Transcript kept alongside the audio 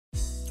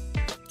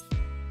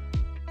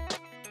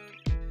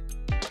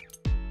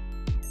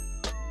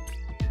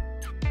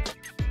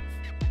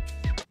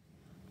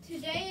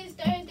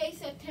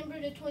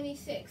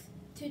26,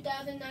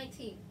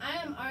 2019.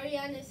 I am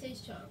Ariana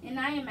Sischong. And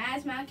I am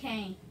Asma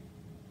Kane.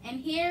 And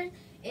here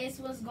is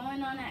what's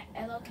going on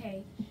at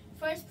LOK.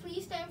 First,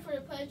 please stand for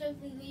the Pledge of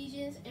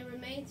Allegiance and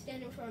remain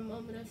standing for a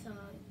moment of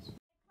silence.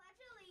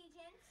 Pledge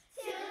allegiance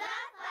to the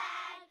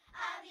flag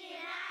of the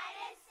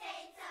United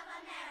States of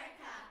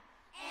America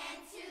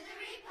and to the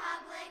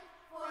republic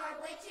for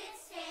which it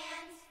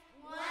stands,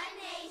 one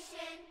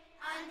nation,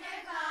 under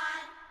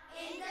God,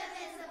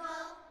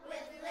 indivisible,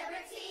 with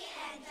liberty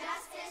and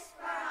justice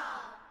for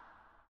all.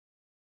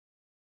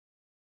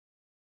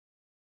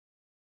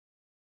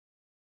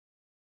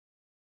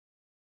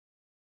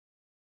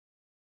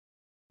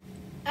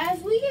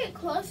 As we get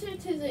closer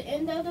to the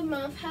end of the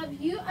month, have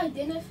you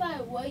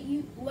identified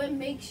what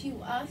makes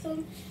you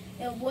awesome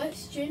and what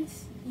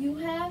strengths you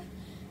have?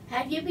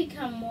 Have you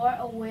become more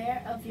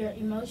aware of your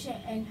emotion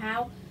and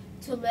how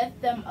to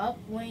lift them up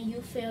when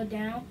you feel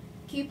down?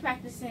 Keep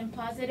practicing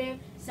positive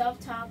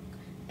self-talk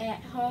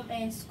at home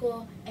and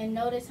school and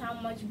notice how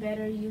much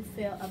better you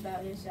feel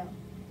about yourself.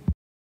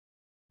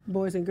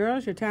 Boys and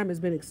girls, your time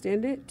has been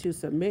extended to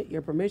submit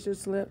your permission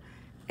slip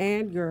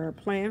and your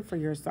plan for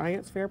your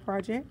science fair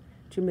project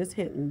to Ms.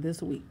 Hinton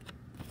this week.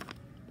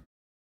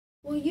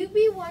 Will you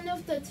be one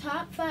of the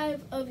top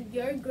 5 of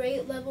your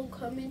grade level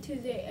coming to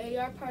the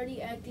AR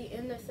party at the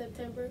end of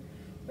September?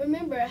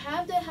 Remember,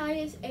 have the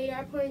highest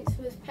AR points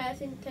with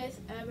passing test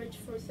average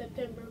for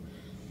September.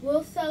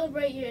 We'll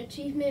celebrate your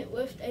achievement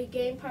with a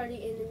game party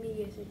in the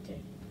media center.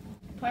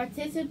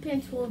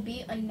 Participants will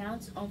be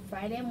announced on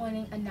Friday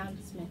morning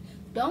announcement.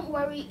 Don't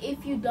worry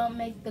if you don't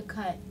make the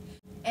cut.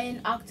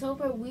 In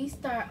October, we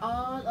start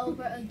all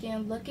over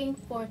again looking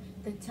for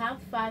the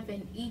top 5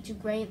 in each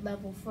grade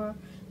level for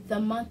the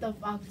month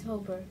of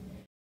October.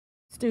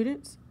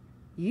 Students,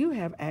 you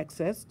have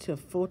access to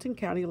Fulton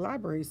County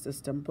Library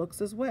System books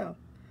as well.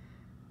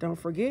 Don't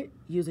forget,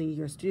 using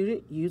your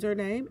student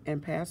username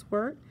and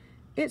password,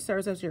 it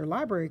serves as your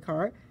library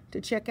card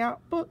to check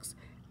out books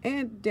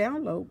and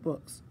download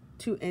books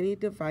to any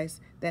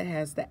device that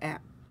has the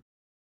app.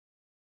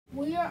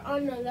 We are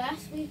on the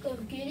last week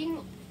of getting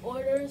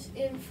orders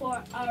in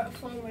for our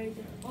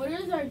fundraiser.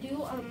 Orders are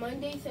due on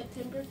Monday,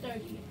 September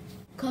 30th.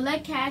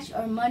 Collect cash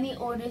or money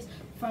orders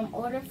from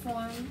order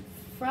form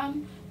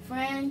from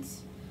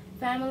friends,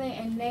 family,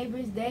 and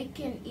neighbors. They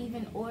can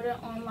even order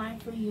online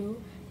for you,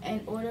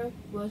 and order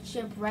will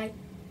ship right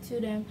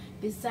to them.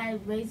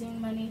 Besides raising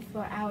money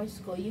for our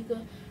school, you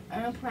can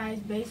earn prize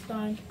based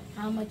on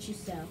how much you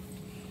sell.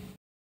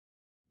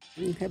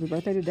 Happy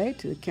birthday today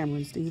to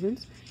Cameron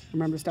Stevens.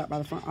 Remember to stop by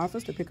the front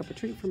office to pick up a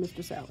treat from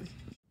Mr. Sally.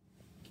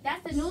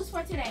 That's the news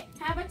for today.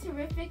 Have a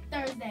terrific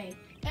Thursday.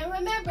 And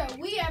remember,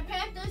 we are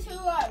Panthers who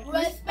are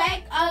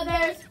Respect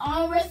others,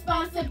 own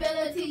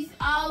responsibilities,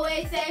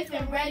 always safe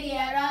and ready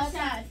at all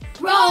times.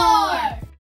 Roar!